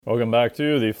Welcome back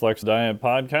to the Flex Diet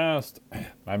Podcast.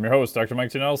 I'm your host, Dr.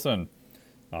 Mike T. Nelson.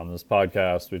 On this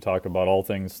podcast, we talk about all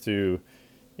things to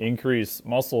increase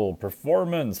muscle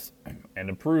performance and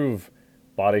improve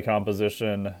body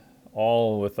composition,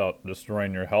 all without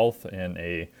destroying your health in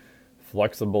a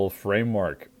flexible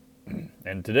framework.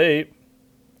 And today,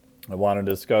 I want to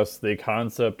discuss the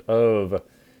concept of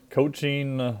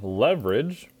coaching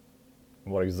leverage,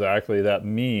 what exactly that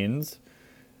means,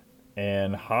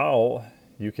 and how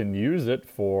you can use it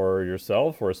for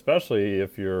yourself, or especially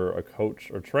if you're a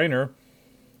coach or trainer,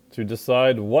 to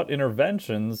decide what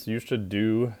interventions you should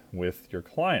do with your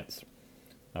clients.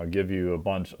 I'll give you a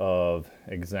bunch of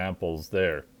examples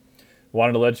there.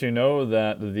 Wanted to let you know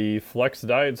that the Flex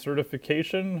Diet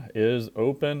certification is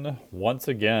open once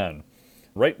again.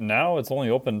 Right now, it's only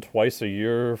open twice a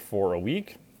year for a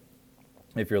week.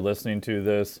 If you're listening to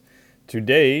this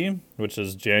today, which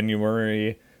is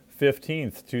January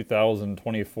 15th,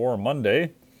 2024,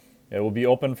 Monday, it will be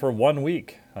open for 1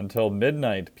 week until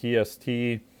midnight PST,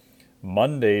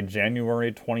 Monday,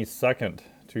 January 22nd,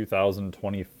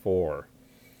 2024.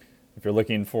 If you're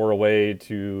looking for a way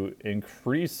to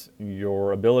increase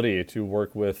your ability to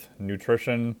work with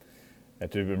nutrition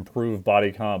and to improve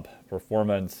body comp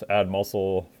performance, add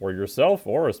muscle for yourself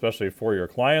or especially for your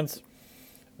clients,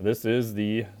 this is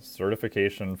the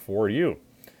certification for you.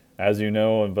 As you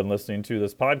know, I've been listening to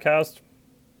this podcast.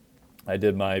 I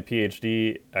did my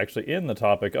PhD actually in the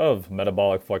topic of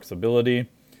metabolic flexibility.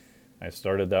 I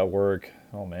started that work,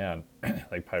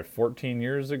 like probably 14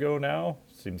 years ago now.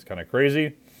 Seems kind of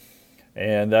crazy.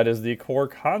 And that is the core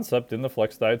concept in the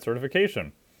Flex Diet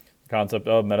certification. The concept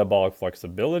of metabolic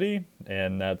flexibility,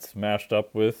 and that's mashed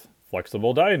up with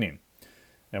flexible dieting.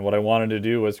 And what I wanted to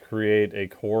do was create a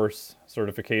course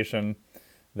certification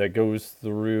that goes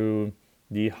through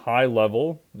the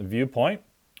high-level viewpoint,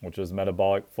 which is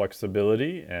metabolic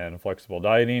flexibility and flexible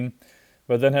dieting,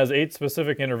 but then has 8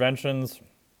 specific interventions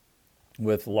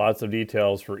with lots of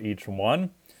details for each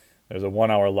one. There's a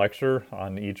 1-hour lecture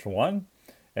on each one,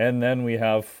 and then we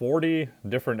have 40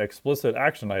 different explicit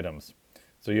action items.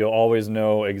 So you'll always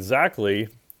know exactly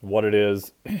what it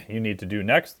is you need to do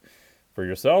next for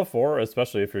yourself, or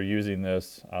especially if you're using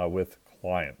this with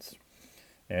clients.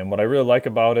 And what I really like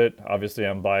about it, obviously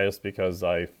I'm biased because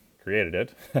I created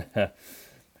it,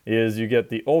 is you get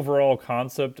the overall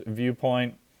concept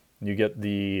viewpoint, you get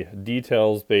the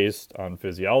details based on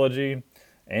physiology,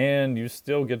 and you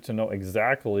still get to know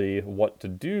exactly what to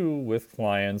do with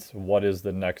clients, what is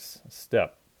the next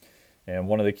step. And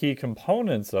one of the key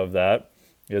components of that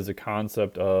is the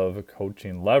concept of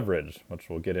coaching leverage, which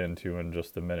we'll get into in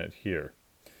just a minute here.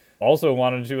 Also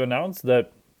wanted to announce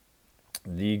that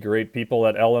the great people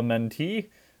at LMNT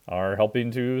are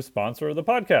helping to sponsor the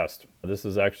podcast. This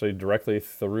is actually directly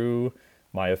through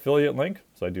my affiliate link,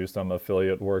 so I do some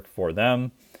affiliate work for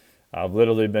them. I've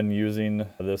literally been using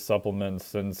this supplement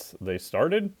since they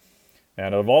started,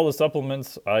 and of all the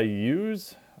supplements I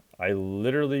use, I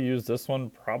literally use this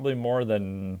one probably more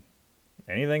than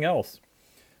anything else.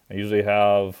 I usually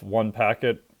have one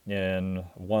packet in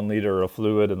 1 liter of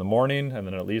fluid in the morning, and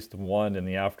then at least one in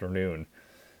the afternoon.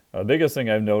 The biggest thing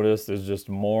I've noticed is just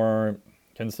more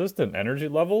consistent energy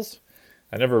levels.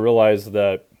 I never realized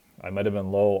that I might have been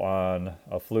low on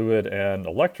a fluid and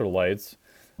electrolytes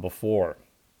before.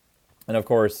 And of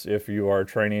course, if you are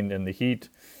training in the heat,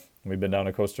 we've been down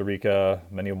to Costa Rica,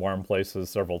 many warm places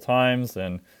several times,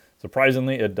 and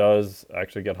surprisingly, it does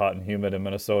actually get hot and humid in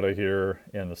Minnesota here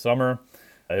in the summer.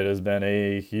 It has been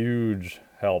a huge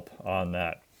help on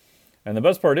that. And the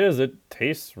best part is it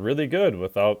tastes really good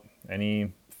without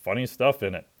any funny stuff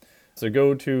in it. So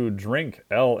go to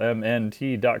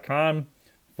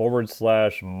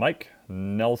drinklmnt.com/Mike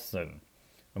Nelson.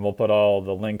 And we'll put all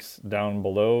the links down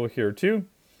below here too.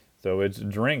 So it's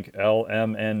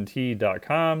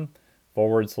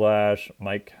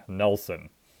drinklmnt.com/Mike Nelson.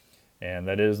 And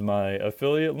that is my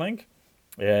affiliate link.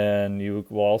 And you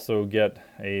will also get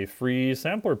a free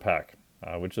sampler pack,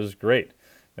 which is great.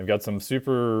 They've got some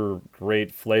super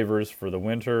great flavors for the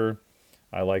winter.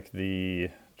 I like the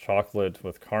chocolate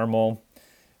with caramel.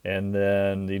 And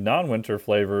then the non-winter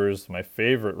flavors, my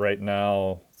favorite right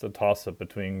now, it's a toss-up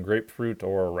between grapefruit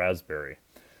or raspberry.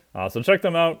 So check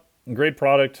them out. Great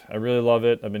product. I really love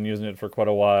it. I've been using it for quite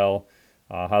a while.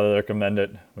 Highly recommend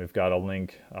it. We've got a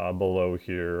link below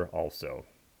here also.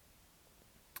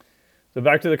 So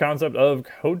back to the concept of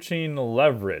coaching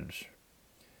leverage.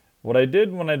 What I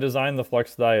did when I designed the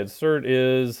Flex Diet Cert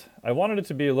is I wanted it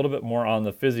to be a little bit more on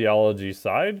the physiology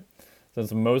side,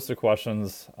 since most of the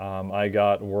questions I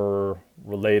got were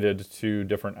related to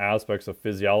different aspects of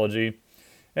physiology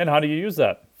and how do you use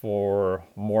that for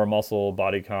more muscle,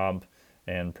 body comp,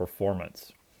 and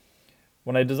performance.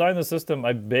 When I designed the system,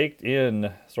 I baked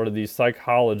in sort of the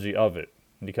psychology of it,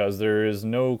 because there is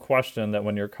no question that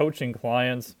when you're coaching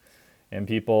clients and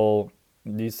people,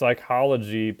 the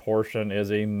psychology portion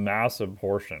is a massive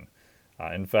portion.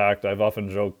 In fact, I've often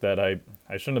joked that I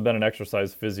shouldn't have been an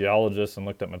exercise physiologist and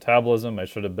looked at metabolism. I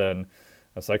should have been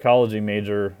a psychology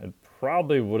major. It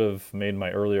probably would have made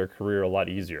my earlier career a lot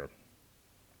easier.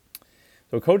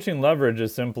 So coaching leverage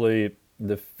is simply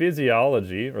the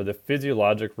physiology or the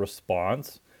physiologic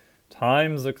response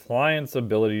times the client's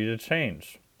ability to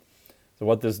change. So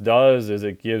what this does is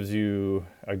it gives you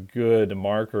a good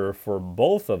marker for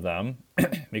both of them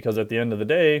because at the end of the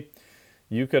day,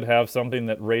 you could have something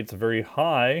that rates very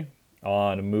high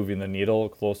on moving the needle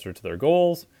closer to their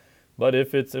goals, but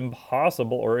if it's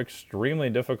impossible or extremely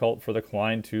difficult for the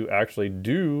client to actually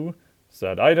do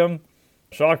said item,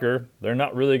 shocker, they're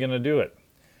not really going to do it.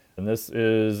 And this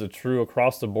is true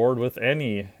across the board with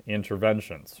any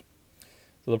interventions.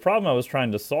 So the problem I was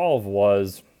trying to solve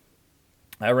was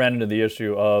I ran into the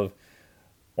issue of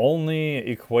only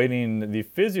equating the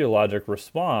physiologic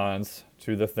response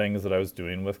to the things that I was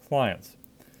doing with clients.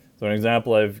 So an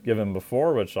example I've given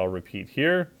before, which I'll repeat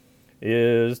here,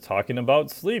 is talking about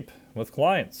sleep with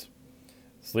clients.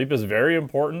 Sleep is very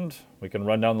important. We can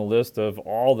run down the list of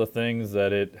all the things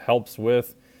that it helps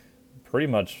with, pretty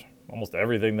much almost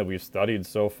everything that we've studied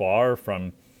so far,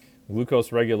 from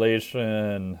glucose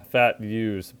regulation, fat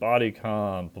use, body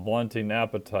comp, blunting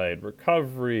appetite,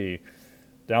 recovery,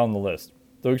 down the list.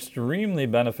 So extremely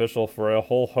beneficial for a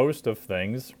whole host of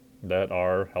things that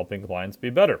are helping clients be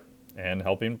better and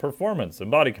helping performance and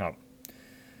body comp.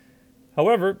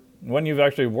 However, when you've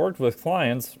actually worked with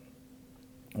clients,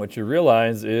 what you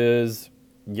realize is,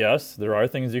 yes, there are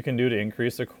things you can do to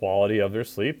increase the quality of their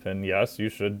sleep, and yes, you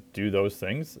should do those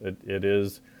things. It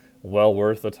is well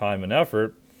worth the time and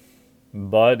effort.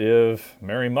 But if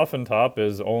Mary Muffin Top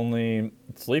is only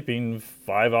sleeping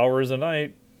 5 hours a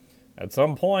night, at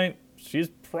some point, she's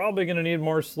probably going to need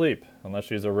more sleep, unless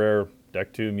she's a rare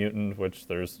Deck 2 mutant, which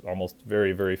there's almost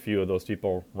very, very few of those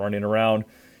people running around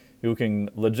who can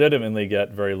legitimately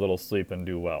get very little sleep and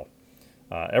do well.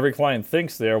 Every client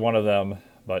thinks they are one of them,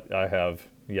 but I have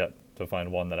yet to find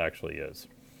one that actually is.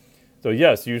 So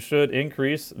yes, you should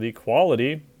increase the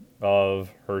quality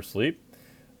of her sleep,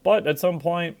 but at some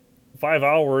point, 5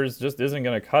 hours just isn't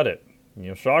going to cut it.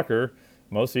 Shocker,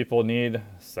 most people need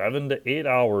 7 to 8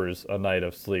 hours a night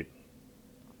of sleep.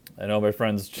 I know my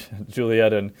friends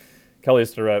Juliet and Kelly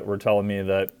Starrett were telling me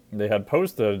that they had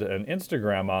posted an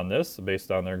Instagram on this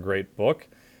based on their great book,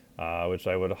 which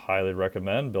I would highly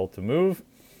recommend, Built to Move.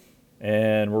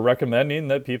 And we're recommending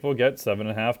that people get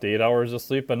 7.5 to 8 hours of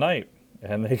sleep a night.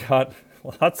 And they got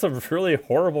lots of really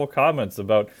horrible comments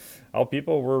about how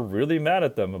people were really mad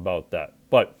at them about that.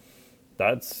 But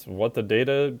that's what the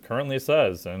data currently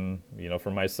says. And,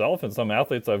 for myself and some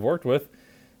athletes I've worked with,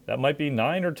 that might be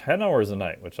 9 or 10 hours a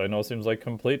night, which I know seems like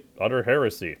complete, utter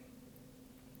heresy.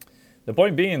 The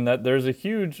point being that there's a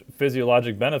huge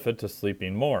physiologic benefit to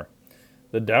sleeping more.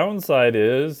 The downside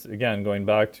is, again, going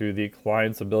back to the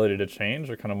client's ability to change,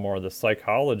 or kind of more the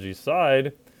psychology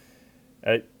side,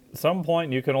 at some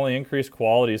point you can only increase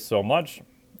quality so much,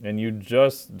 and you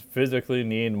just physically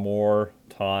need more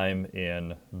time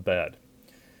in bed.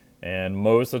 And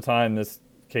most of the time this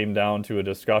came down to a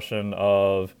discussion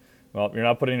of, well, you're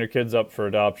not putting your kids up for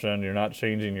adoption, you're not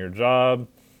changing your job,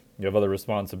 you have other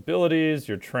responsibilities,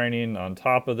 you're training on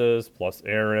top of this, plus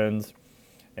errands,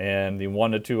 and the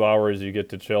 1 to 2 hours you get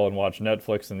to chill and watch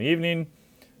Netflix in the evening,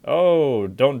 oh,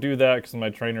 don't do that because my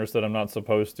trainer said I'm not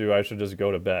supposed to, I should just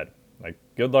go to bed. Like,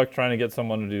 good luck trying to get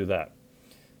someone to do that.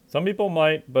 Some people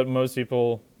might, but most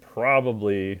people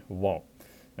probably won't.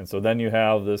 And so then you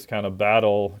have this kind of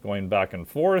battle going back and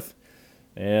forth,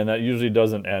 and that usually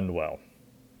doesn't end well.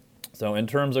 So in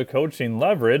terms of coaching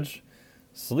leverage,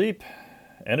 sleep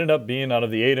ended up being, out of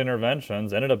the 8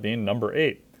 interventions, ended up being number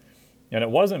 8. And it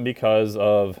wasn't because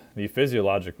of the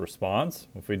physiologic response.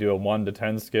 If we do a 1 to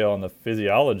 10 scale on the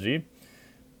physiology,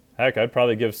 heck, I'd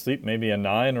probably give sleep maybe a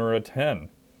 9 or a 10.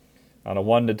 On a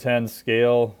 1 to 10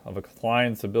 scale of a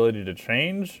client's ability to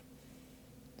change,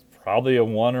 it's probably a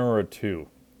 1 or a 2,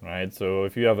 right? So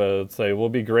if you have let's say, we'll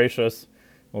be gracious,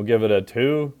 we'll give it a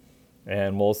 2,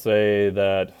 and we'll say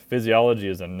that physiology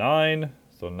is a 9,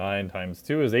 so 9 times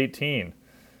 2 is 18.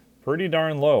 Pretty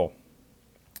darn low.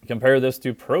 Compare this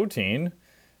to protein,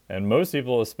 and most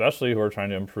people, especially who are trying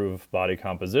to improve body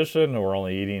composition, who are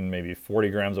only eating maybe 40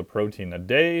 grams of protein a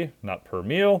day, not per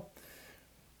meal,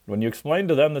 when you explain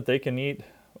to them that they can eat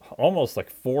almost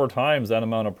like 4 times that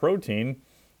amount of protein,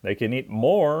 they can eat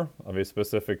more of a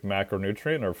specific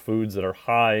macronutrient or foods that are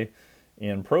high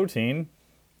in protein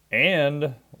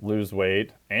and lose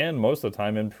weight and most of the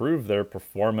time improve their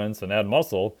performance and add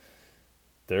muscle,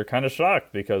 they're kind of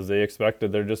shocked because they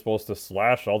expected they're just supposed to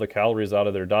slash all the calories out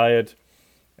of their diet,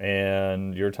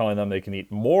 and you're telling them they can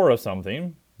eat more of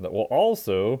something that will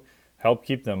also help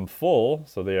keep them full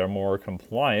so they are more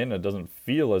compliant. It doesn't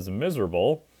feel as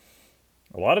miserable.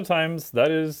 A lot of times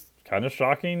that is kind of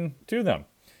shocking to them.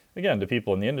 Again, to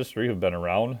people in the industry who've been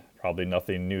around, probably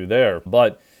nothing new there.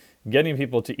 But getting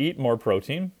people to eat more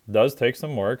protein does take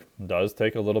some work, does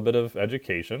take a little bit of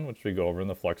education, which we go over in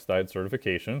the Flex Diet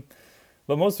certification.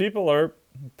 But most people are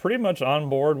pretty much on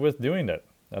board with doing it.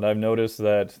 And I've noticed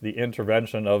that the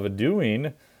intervention of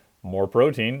doing more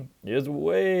protein is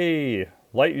way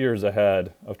light years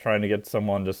ahead of trying to get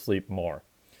someone to sleep more.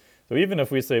 So even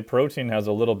if we say protein has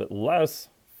a little bit less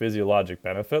physiologic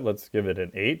benefit, let's give it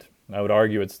an 8. I would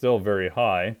argue it's still very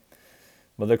high.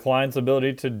 But the client's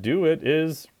ability to do it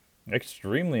is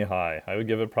extremely high. I would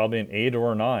give it probably an 8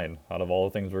 or a 9 out of all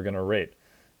the things we're going to rate.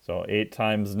 So 8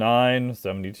 times 9,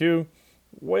 72.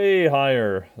 Way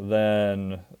higher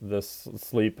than this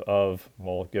sleep of,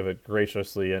 we'll give it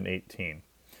graciously an 18.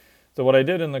 So what I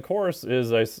did in the course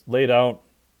is I laid out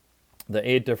the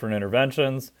 8 different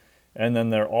interventions, and then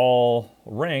they're all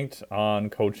ranked on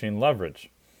coaching leverage.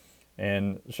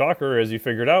 And shocker, as you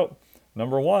figured out,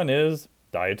 number 1 is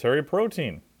dietary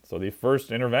protein. So the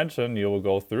first intervention you will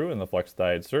go through in the Flex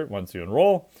Diet Cert once you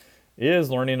enroll is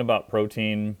learning about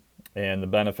protein and the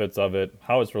benefits of it,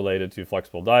 how it's related to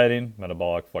flexible dieting,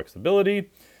 metabolic flexibility,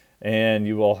 and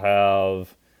you will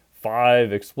have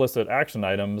 5 explicit action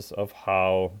items of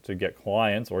how to get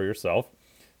clients or yourself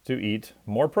to eat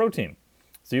more protein.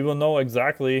 So you will know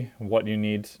exactly what you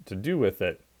need to do with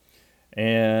it.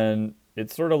 And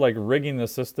it's sort of like rigging the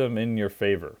system in your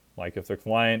favor. Like if the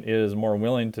client is more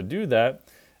willing to do that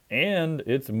and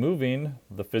it's moving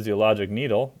the physiologic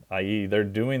needle, i.e. they're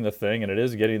doing the thing and it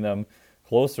is getting them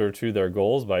closer to their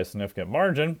goals by a significant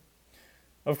margin,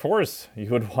 of course you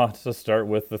would want to start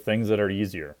with the things that are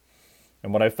easier.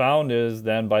 And what I found is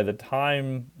then by the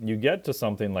time you get to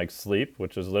something like sleep,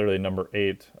 which is literally number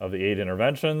 8 of the 8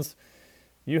 interventions,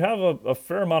 you have a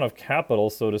fair amount of capital,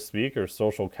 so to speak, or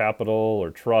social capital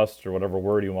or trust or whatever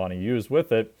word you want to use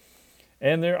with it.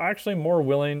 And they're actually more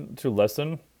willing to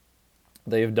listen.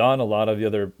 They've done a lot of the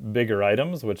other bigger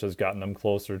items, which has gotten them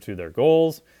closer to their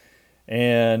goals.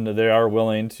 And they are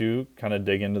willing to kind of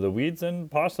dig into the weeds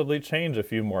and possibly change a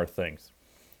few more things.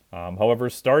 However,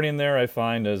 starting there I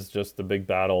find is just a big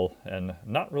battle and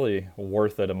not really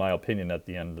worth it in my opinion at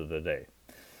the end of the day.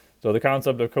 So the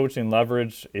concept of coaching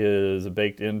leverage is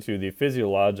baked into the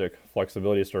physiologic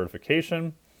flexibility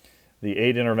certification. The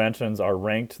 8 interventions are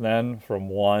ranked then from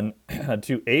 1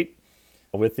 to 8,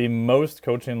 with the most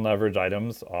coaching leverage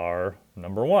items are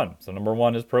number 1. So number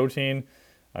 1 is protein.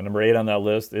 Number 8 on that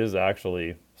list is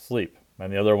actually sleep.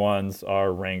 And the other ones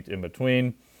are ranked in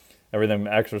between. Everything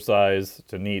from exercise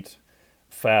to NEAT,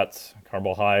 fats,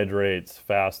 carbohydrates,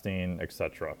 fasting,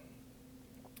 etc.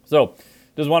 So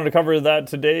just wanted to cover that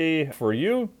today for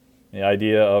you. The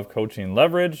idea of coaching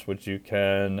leverage, which you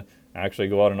can actually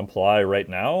go out and apply right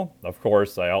now. Of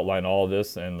course, I outline all of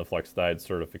this in the Flex Diet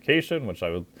certification, which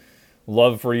I would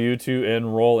love for you to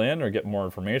enroll in or get more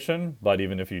information. But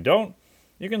even if you don't,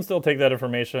 you can still take that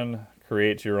information,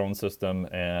 create your own system,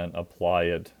 and apply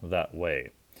it that way.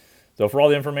 So for all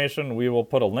the information, we will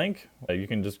put a link. You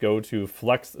can just go to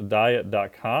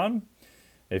flexdiet.com.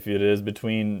 If it is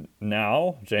between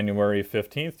now, January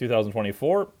 15th,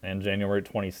 2024, and January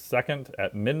 22nd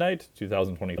at midnight,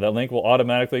 2020, that link will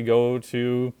automatically go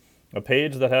to a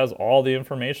page that has all the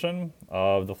information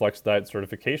of the Flex Diet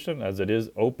certification as it is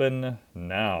open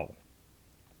now.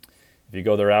 If you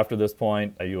go there after this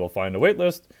point, you will find a wait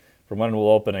list for when it will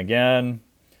open again.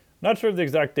 Not sure of the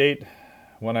exact date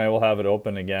when I will have it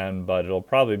open again, but it'll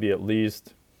probably be at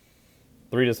least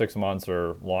 3 to 6 months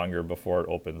or longer before it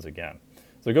opens again.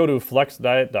 So go to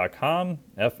flexdiet.com,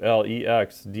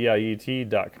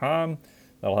 flexdiet.com.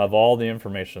 That'll have all the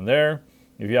information there.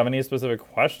 If you have any specific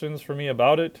questions for me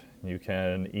about it, you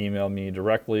can email me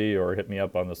directly or hit me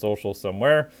up on the social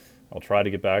somewhere. I'll try to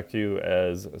get back to you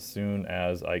as soon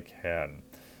as I can.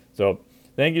 So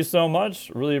thank you so much.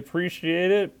 Really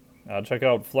appreciate it. Check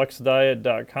out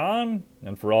flexdiet.com.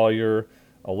 And for all your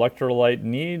electrolyte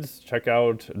needs, check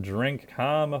out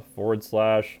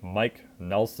drink.com/Mike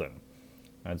Nelson.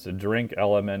 That's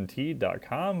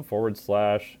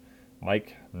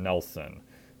drinklmnt.com/Mike Nelson.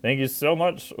 Thank you so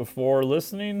much for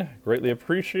listening. Greatly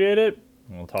appreciate it.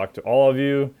 And we'll talk to all of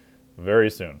you very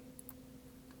soon.